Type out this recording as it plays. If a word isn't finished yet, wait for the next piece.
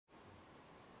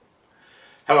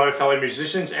Hello fellow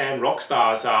musicians and rock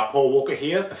stars, Paul Walker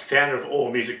here, the founder of All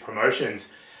Music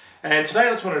Promotions. And today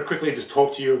I just wanted to quickly just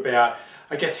talk to you about,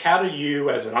 I guess, how do you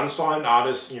as an unsigned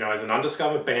artist, as an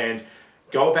undiscovered band,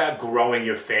 go about growing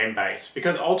your fan base?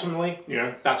 Because ultimately,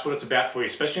 that's what it's about for you,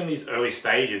 especially in these early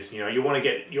stages. You want to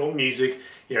get your music,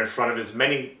 in front of as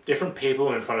many different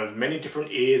people, in front of many different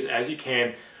ears as you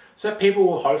can, so that people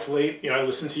will hopefully,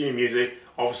 listen to your music,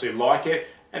 obviously like it,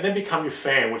 and then become your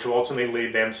fan, which will ultimately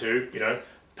lead them to,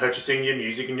 purchasing your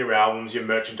music and your albums, your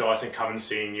merchandise, and come and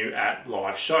seeing you at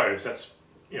live shows. That's,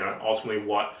 ultimately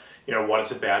what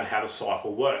it's about and how the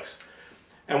cycle works.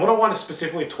 And what I want to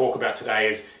specifically talk about today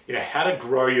is, how to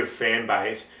grow your fan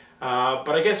base, but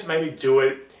I guess maybe do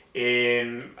it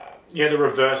in, the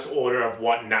reverse order of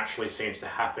what naturally seems to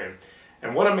happen.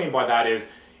 And what I mean by that is,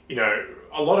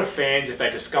 a lot of fans, if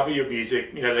they discover your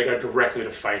music, they go directly to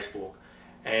Facebook.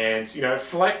 And,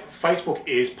 Facebook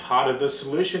is part of the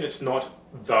solution. It's not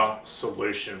the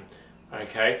solution,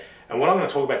 okay? And what I'm going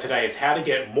to talk about today is how to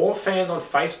get more fans on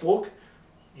Facebook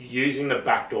using the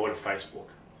backdoor to Facebook,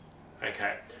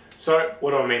 okay? So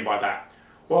what do I mean by that?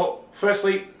 Well,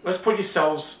 firstly, let's put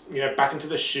yourselves, back into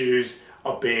the shoes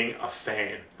of being a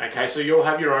fan, okay? So you'll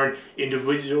have your own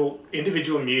individual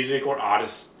music or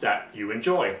artists that you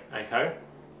enjoy, okay?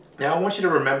 Now I want you to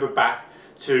remember back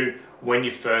to when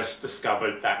you first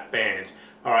discovered that band.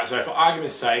 All right, so for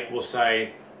argument's sake, we'll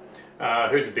say,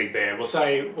 who's a big band? We'll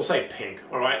say Pink.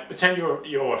 All right, pretend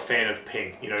you're a fan of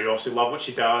Pink. You obviously love what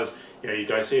she does. You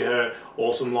go see her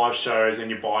awesome live shows and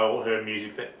you buy all her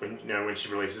music that when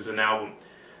she releases an album.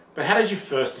 But how did you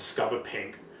first discover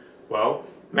Pink? Well,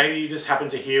 maybe you just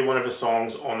happened to hear one of her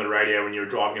songs on the radio when you were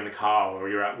driving in the car or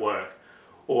you're at work,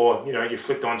 or you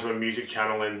flicked onto a music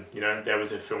channel and there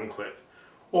was a film clip.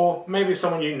 Or maybe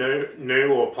someone you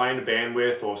knew or played in a band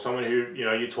with, or someone who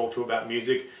you talked to about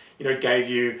music, gave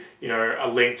you a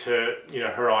link to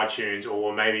her iTunes,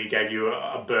 or maybe gave you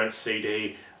a burnt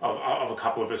CD of a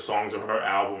couple of her songs or her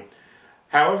album.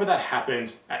 However that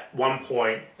happened, at one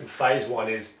point in phase one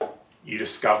is you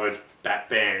discovered that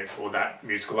band or that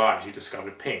musical artist. You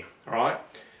discovered Pink. All right.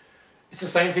 It's the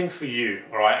same thing for you.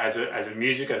 All right. As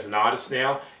an artist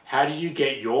now, how do you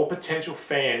get your potential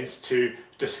fans to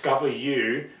discover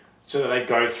you so that they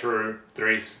go through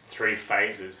these three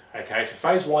phases? Okay, so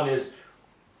phase one is,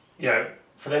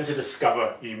 for them to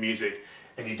discover your music,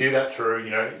 and you do that through,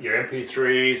 your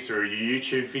MP3s, through your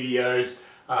YouTube videos,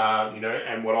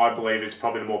 and what I believe is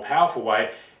probably the more powerful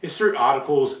way is through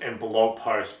articles and blog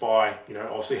posts by,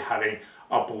 obviously having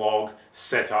a blog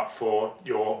set up for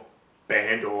your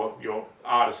band or your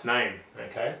artist name.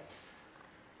 Okay.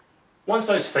 Once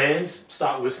those fans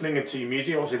start listening to your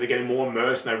music, obviously they're getting more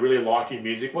immersed and they really like your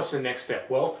music, what's the next step?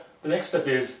 Well, the next step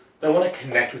is they want to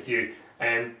connect with you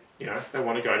and, they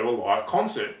want to go to a live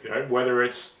concert, whether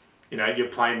it's, you're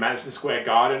playing Madison Square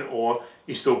Garden or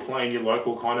you're still playing your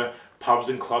local kind of pubs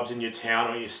and clubs in your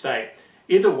town or your state.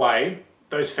 Either way,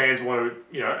 those fans want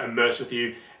to, immerse with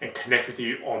you and connect with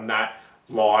you on that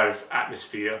live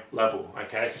atmosphere level,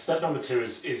 okay? So step number two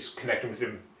is connecting with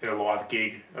them in a live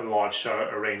gig, a live show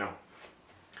arena.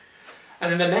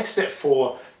 And then the next step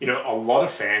for, a lot of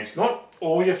fans, not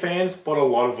all your fans, but a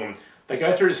lot of them, they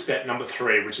go through to step number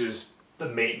three, which is the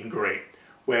meet and greet,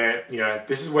 where,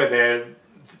 this is where they're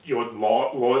your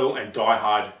loyal and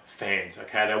diehard fans,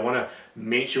 okay? They want to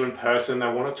meet you in person,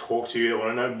 they want to talk to you, they want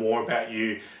to know more about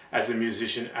you as a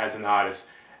musician, as an artist.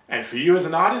 And for you as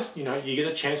an artist, you get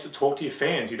a chance to talk to your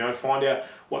fans, find out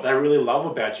what they really love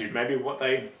about you, maybe what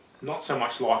they not so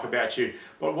much like about you,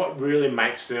 but what really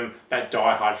makes them that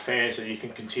die-hard fan, so you can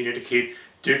continue to keep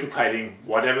duplicating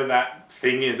whatever that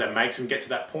thing is that makes them get to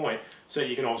that point, so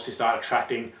you can obviously start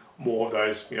attracting more of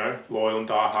those, loyal and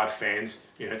die-hard fans,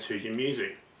 to your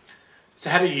music.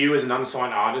 So how do you as an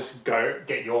unsigned artist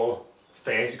get your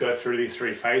fans to go through these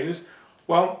three phases?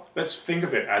 Well, let's think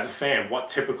of it as a fan. What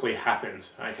typically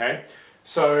happens, okay?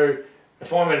 So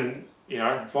if I'm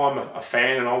a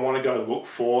fan and I want to go look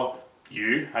for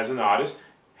you as an artist,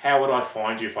 how would I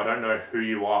find you if I don't know who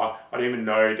you are? I don't even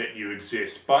know that you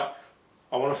exist, but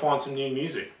I want to find some new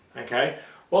music, okay?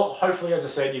 Well, hopefully, as I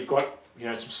said, you've got,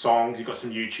 some songs, you've got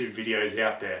some YouTube videos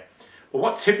out there. But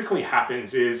what typically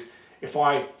happens is if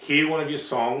I hear one of your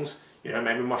songs,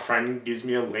 maybe my friend gives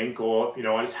me a link, or,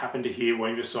 I just happen to hear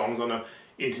one of your songs on an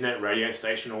internet radio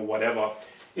station or whatever,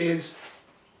 is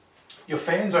your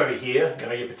fans over here,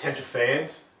 your potential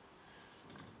fans,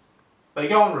 they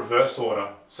go in reverse order.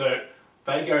 So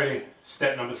they go to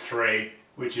step number three,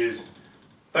 which is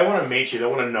they want to meet you, they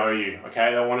want to know you,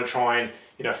 okay? They want to try and,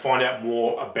 find out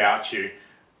more about you.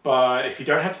 But if you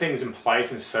don't have things in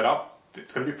place and set up,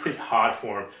 it's going to be pretty hard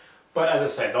for them. But as I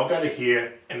said, they'll go to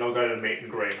here and they'll go to meet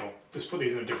and greet. I'll just put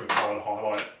these in a different color to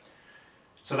highlight it.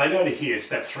 So they go to here,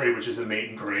 step 3, which is the meet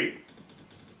and greet,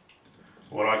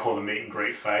 what I call the meet and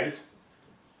greet phase,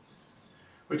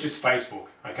 which is Facebook,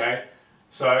 okay?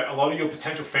 So a lot of your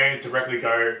potential fans directly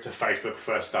go to Facebook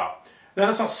first up. Now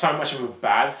that's not so much of a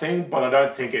bad thing, but I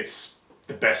don't think it's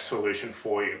the best solution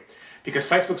for you, because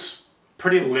Facebook's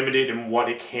pretty limited in what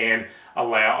it can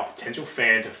allow a potential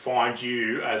fan to find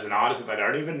you as an artist that they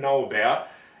don't even know about,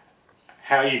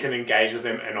 how you can engage with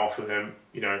them and offer them,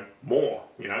 more,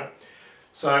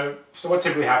 So what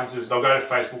typically happens is they'll go to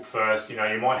Facebook first. You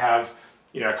might have,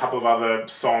 a couple of other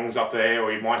songs up there,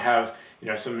 or you might have,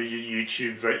 some of your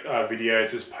YouTube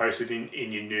videos just posted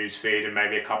in your news feed, and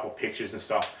maybe a couple of pictures and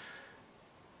stuff.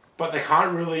 But they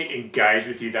can't really engage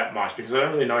with you that much because they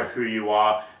don't really know who you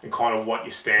are and kind of what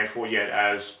you stand for yet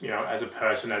as, as a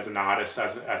person, as an artist,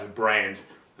 as a brand,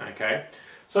 okay?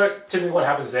 So typically what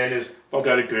happens then is they'll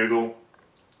go to Google,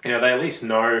 they at least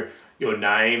know your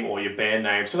name or your band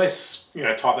name. So they,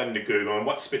 type that into Google, and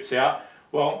what spits out?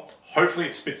 Well, hopefully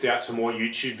it spits out some more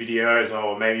YouTube videos,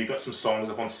 or maybe you've got some songs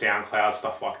up on SoundCloud,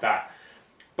 stuff like that.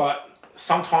 But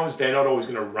sometimes they're not always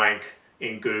going to rank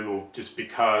in Google just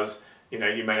because, you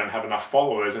may not have enough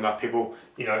followers, enough people,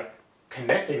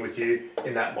 connecting with you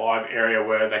in that live area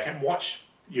where they can watch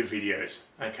your videos,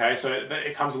 okay? So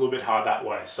it comes a little bit hard that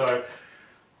way. So,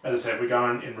 as I said, we're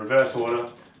going in reverse order.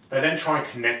 They then try and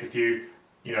connect with you,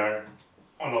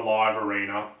 on a live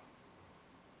arena.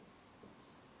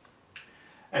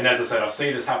 And as I said, I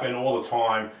see this happen all the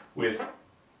time with,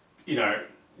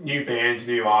 new bands,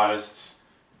 new artists,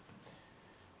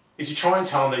 is you try and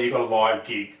tell them that you've got a live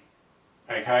gig,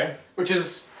 okay? Which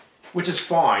is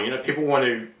fine. People want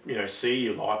to, see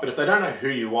you live, but if they don't know who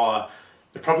you are,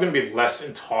 they're probably going to be less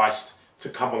enticed to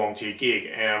come along to your gig.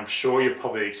 And I'm sure you've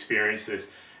probably experienced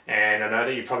this. And I know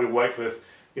that you've probably worked with,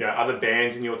 other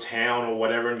bands in your town or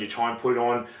whatever, and you try and put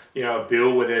on, a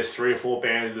bill where there's 3 or 4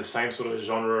 bands of the same sort of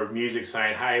genre of music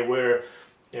saying, hey, we're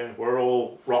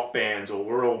all rock bands, or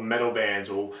we're all metal bands,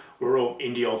 or we're all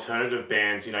indie alternative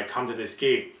bands, come to this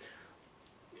gig.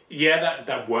 Yeah,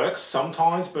 that works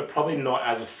sometimes, but probably not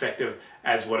as effective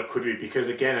as what it could be, because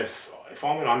again, if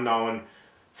I'm an unknown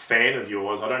fan of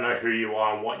yours, I don't know who you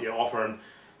are and what you're offering,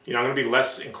 I'm going to be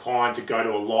less inclined to go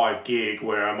to a live gig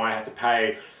where I might have to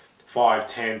pay $5,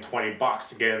 $10, $20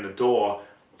 to get in the door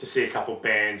to see a couple of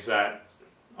bands that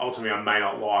ultimately I may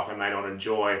not like, I may not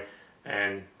enjoy,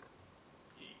 and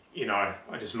I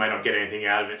just may not get anything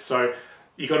out of it. So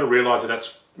you got to realize that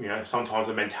that's sometimes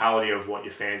the mentality of what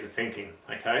your fans are thinking,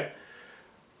 okay?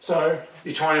 So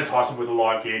you try and entice them with a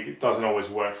live gig, it doesn't always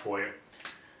work for you.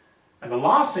 And the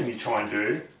last thing you try and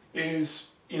do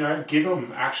is, give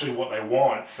them actually what they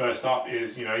want. First up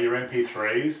is, your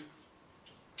MP3s,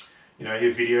 your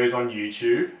videos on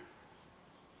YouTube,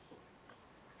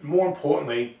 and more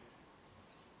importantly,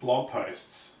 blog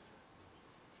posts,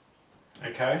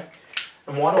 okay?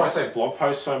 And why do I say blog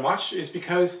posts so much? Is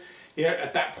because,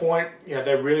 at that point,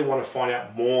 they really want to find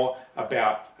out more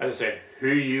about, as I said, who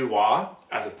you are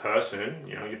as a person,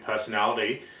 your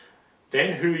personality,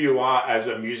 then who you are as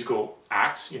a musical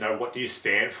act, what do you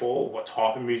stand for, what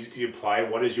type of music do you play,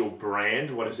 what is your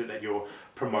brand, what is it that you're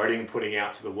promoting and putting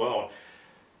out to the world.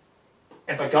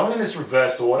 And by going in this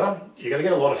reverse order, you're going to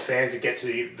get a lot of fans that get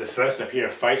to the first step here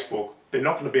of Facebook. They're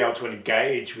not going to be able to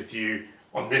engage with you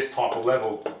on this type of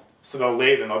level, so they'll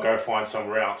leave and they'll go find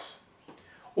somewhere else.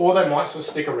 Or they might sort of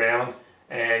stick around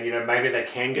and, maybe they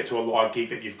can get to a live gig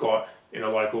that you've got in a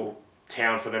local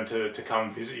town for them to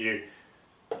come visit you.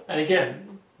 And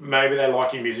again, maybe they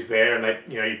like your music there and they,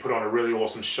 you put on a really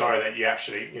awesome show that you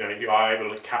actually, you are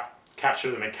able to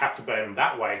capture them and captivate them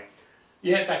that way.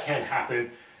 Yeah, that can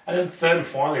happen. And then third and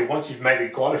finally, once you've maybe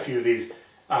got a few of these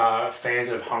fans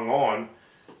that have hung on,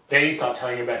 then you start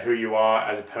telling them about who you are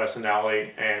as a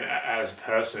personality and as a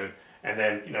person. And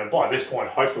then, by this point,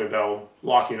 hopefully they'll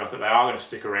like you enough that they are going to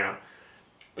stick around.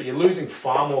 But you're losing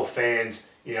far more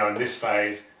fans, in this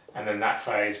phase and then that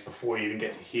phase before you even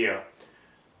get to here.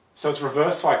 So it's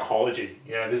reverse psychology.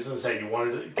 This is, as I say, you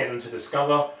wanted to get them to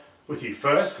discover with you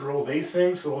first through all these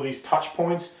things, through all these touch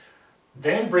points,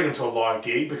 then bring them to a live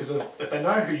gig, because if they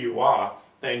know who you are,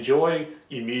 they enjoy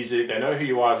your music, they know who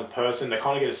you are as a person, they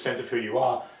kind of get a sense of who you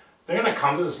are, they're going to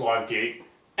come to this live gig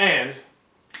and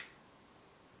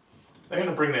they're going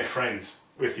to bring their friends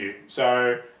with you.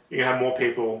 So you're going to have more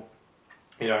people,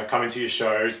 coming to your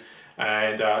shows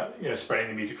and, spreading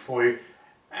the music for you.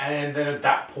 And then at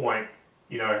that point,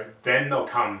 then they'll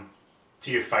come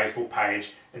to your Facebook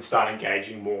page and start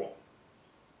engaging more.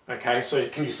 Okay, so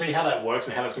can you see how that works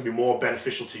and how that's going to be more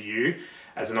beneficial to you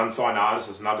as an unsigned artist,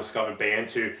 as an undiscovered band,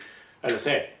 to as I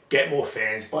said, get more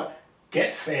fans, but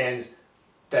get fans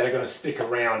that are going to stick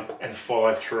around and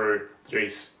follow through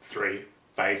these 3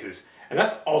 phases. And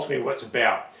that's ultimately what it's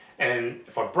about. And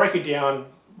if I break it down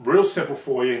real simple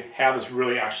for you, how this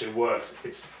really actually works,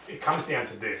 it comes down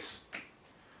to this.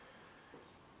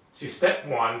 See, step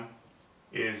 1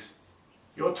 is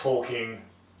you're talking,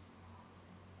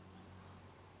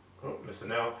 oh, Mr.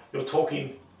 Nell, you're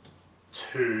talking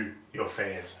to your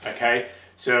fans, okay?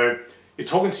 So you're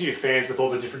talking to your fans with all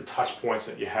the different touch points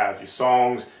that you have, your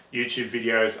songs, YouTube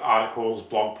videos, articles,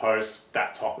 blog posts,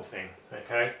 that type of thing,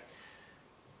 okay?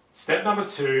 Step number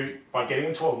 2, by getting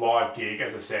into a live gig,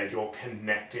 as I said, you're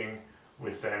connecting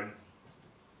with them.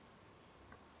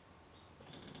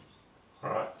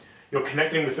 All right, you're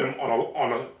connecting with them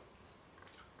on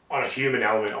a human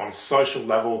element, on a social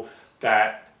level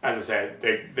that, as I said,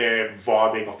 they're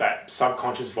vibing off that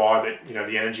subconscious vibe, that, you know,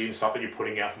 the energy and stuff that you're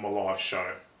putting out from a live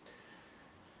show.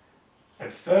 And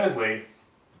thirdly,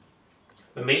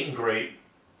 the meet and greet,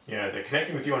 you know, they're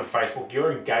connecting with you on Facebook,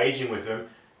 you're engaging with them,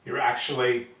 you're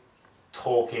actually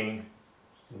talking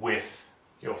with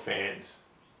your fans,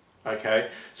 okay?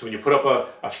 So when you put up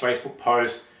a Facebook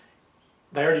post,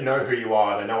 they already know who you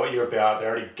are, they know what you're about, they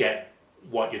already get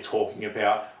what you're talking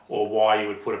about or why you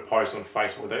would put a post on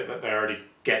Facebook, they already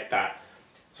get that.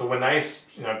 So when they,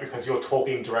 you know, because you're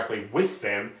talking directly with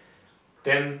them,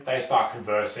 then they start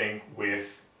conversing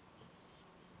with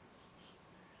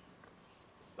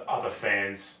the other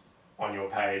fans on your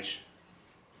page.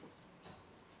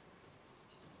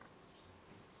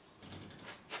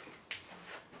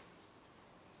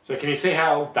 So can you see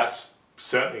how that's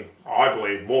certainly, I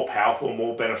believe, more powerful,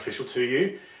 more beneficial to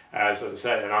you as I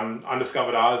said, an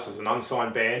undiscovered artist, as an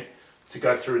unsigned band, to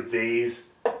go through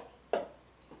these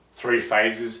 3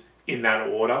 phases in that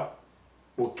order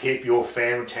will keep your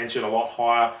fan retention a lot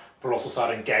higher, but also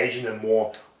start engaging them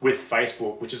more with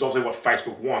Facebook, which is obviously what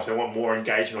Facebook wants. They want more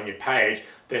engagement on your page,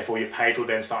 therefore your page will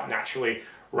then start naturally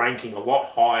ranking a lot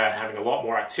higher, having a lot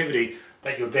more activity,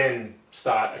 that you'll then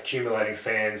start accumulating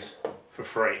fans for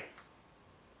free.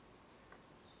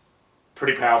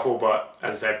 Pretty powerful, but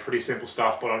as I said, pretty simple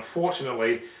stuff. But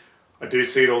unfortunately, I do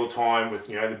see it all the time with,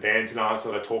 you know, the bands and artists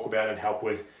that I talk about and help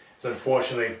with. So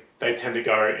unfortunately, they tend to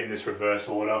go in this reverse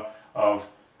order of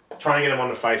trying to get them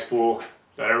onto Facebook.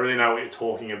 They don't really know what you're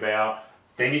talking about.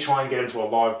 Then you try and get them to a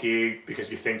live gig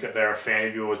because you think that they're a fan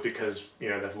of yours because, you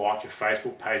know, they've liked your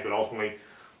Facebook page, but ultimately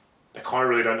they kind of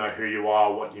really don't know who you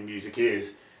are, what your music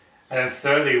is. And then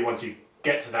thirdly, once you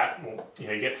get to that, well, you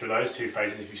know, you get through those 2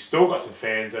 phases, if you've still got some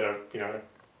fans that are, you know,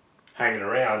 hanging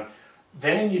around,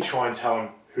 then you try and tell them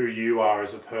who you are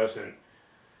as a person.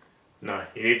 No,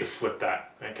 you need to flip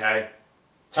that, okay?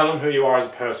 Tell them who you are as a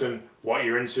person, what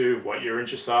you're into, what your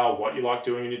interests are, what you like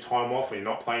doing in your time off when you're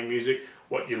not playing music,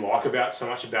 what you like about so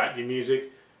much about your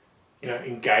music. You know,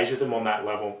 engage with them on that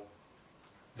level.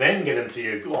 Then get them to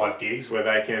your live gigs where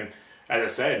they can, as I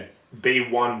said, be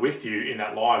one with you in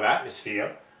that live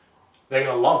atmosphere. They're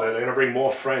going to love it. They're going to bring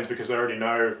more friends because they already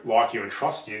know, like you, and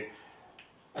trust you.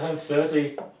 And then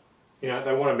thirdly, you know,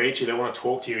 they want to meet you, they want to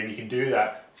talk to you, and you can do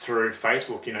that through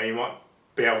Facebook. You know, you might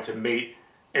be able to meet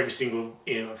every single,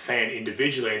 you know, fan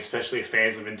individually, especially if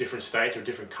fans live in different states or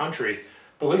different countries.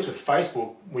 But at least with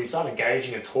Facebook, when you start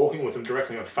engaging and talking with them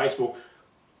directly on Facebook,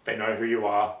 they know who you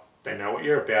are, they know what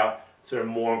you're about, so they're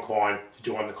more inclined to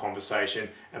join the conversation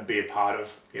and be a part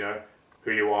of, you know,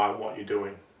 who you are and what you're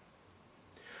doing.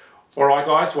 Alright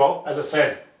guys, well, as I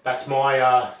said, that's my,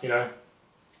 you know,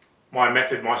 my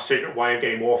method, my secret way of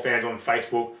getting more fans on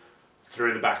Facebook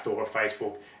through the back door of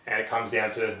Facebook. And it comes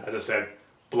down to, as I said,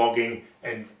 blogging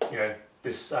and, you know,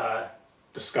 this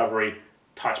discovery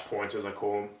touch points, as I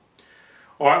call them.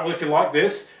 Alright, well, if you like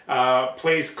this,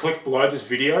 please click below this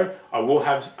video. I will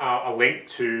have a link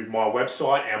to my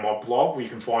website and my blog where you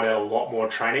can find out a lot more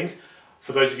trainings.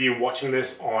 For those of you watching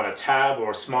this on a tab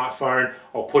or a smartphone,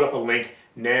 I'll put up a link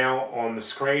now on the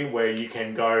screen where you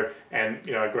can go and,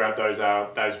 you know, grab those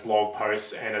blog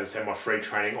posts and, as I said, my free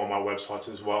training on my websites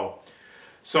as well.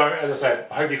 So as I said,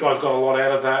 I hope you guys got a lot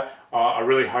out of that. I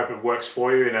really hope it works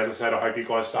for you, and as I said, I hope you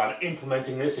guys start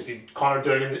implementing this. If you're kind of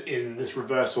doing it in this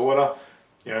reverse order,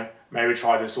 you know, maybe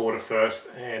try this order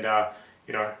first, and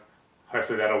you know,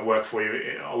 hopefully that'll work for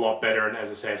you a lot better, and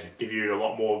as I said, give you a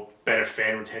lot more better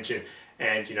fan retention,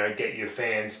 and, you know, get your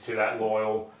fans to that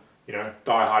loyal, you know,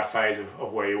 die-hard phase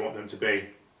of where you want them to be.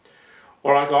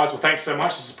 Alright guys, well, thanks so much.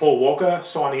 This is Paul Walker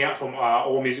signing out from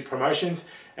All Music Promotions,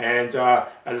 and as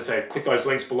I said, click those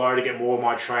links below to get more of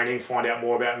my training, find out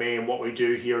more about me and what we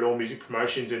do here at All Music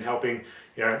Promotions in helping,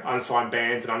 you know, unsigned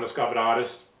bands and undiscovered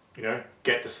artists, you know,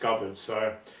 get discovered.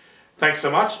 So thanks so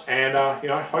much, and you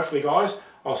know, hopefully guys,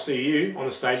 I'll see you on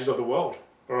the stages of the world.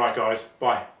 Alright guys,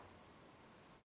 bye.